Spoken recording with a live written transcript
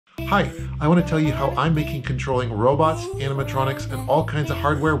Hi, I want to tell you how I'm making controlling robots, animatronics, and all kinds of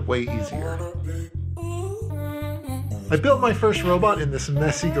hardware way easier. I built my first robot in this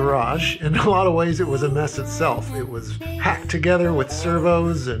messy garage. In a lot of ways it was a mess itself. It was hacked together with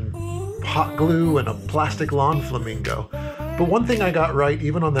servos and hot glue and a plastic lawn flamingo. But one thing I got right,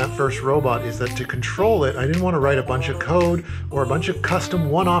 even on that first robot, is that to control it, I didn't want to write a bunch of code or a bunch of custom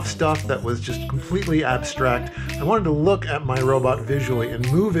one-off stuff that was just completely abstract. I wanted to look at my robot visually and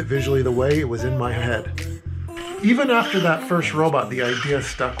move it visually the way it was in my head. Even after that first robot, the idea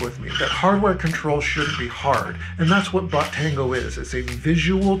stuck with me that hardware control shouldn't be hard, and that's what Bottango is. It's a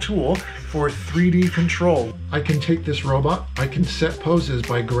visual tool for 3D control. I can take this robot, I can set poses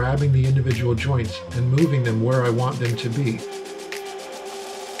by grabbing the individual joints and moving them where I want them to be.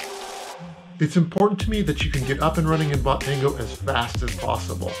 It's important to me that you can get up and running in Bottango as fast as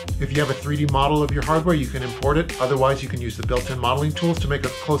possible. If you have a 3D model of your hardware, you can import it. Otherwise, you can use the built-in modeling tools to make a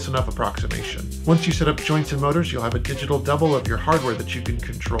close enough approximation. Once you set up joints and motors, you'll have a digital double of your hardware that you can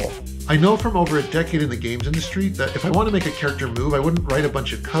control. I know from over a decade in the games industry that if I want to make a character move, I wouldn't write a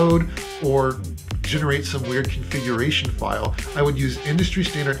bunch of code or generate some weird configuration file. I would use industry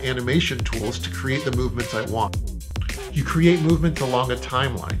standard animation tools to create the movements I want. You create movements along a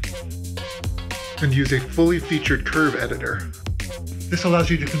timeline and use a fully featured curve editor. This allows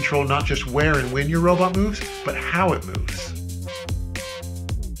you to control not just where and when your robot moves, but how it moves.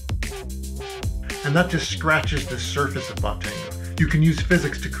 And that just scratches the surface of Bottango. You can use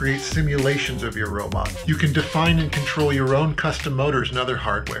physics to create simulations of your robot. You can define and control your own custom motors and other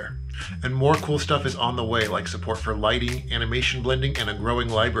hardware. And more cool stuff is on the way, like support for lighting, animation blending, and a growing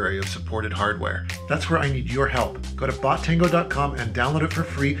library of supported hardware. That's where I need your help. Go to bottango.com and download it for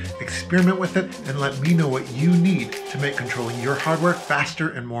free, experiment with it, and let me know what you need to make controlling your hardware faster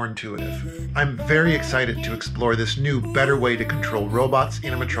and more intuitive. I'm very excited to explore this new, better way to control robots,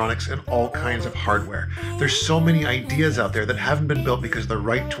 animatronics, and all kinds of hardware. There's so many ideas out there that haven't been built because the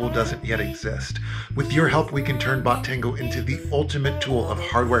right tool doesn't yet exist. With your help, we can turn Bottango into the ultimate tool of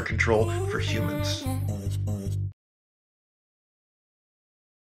hardware control for humans.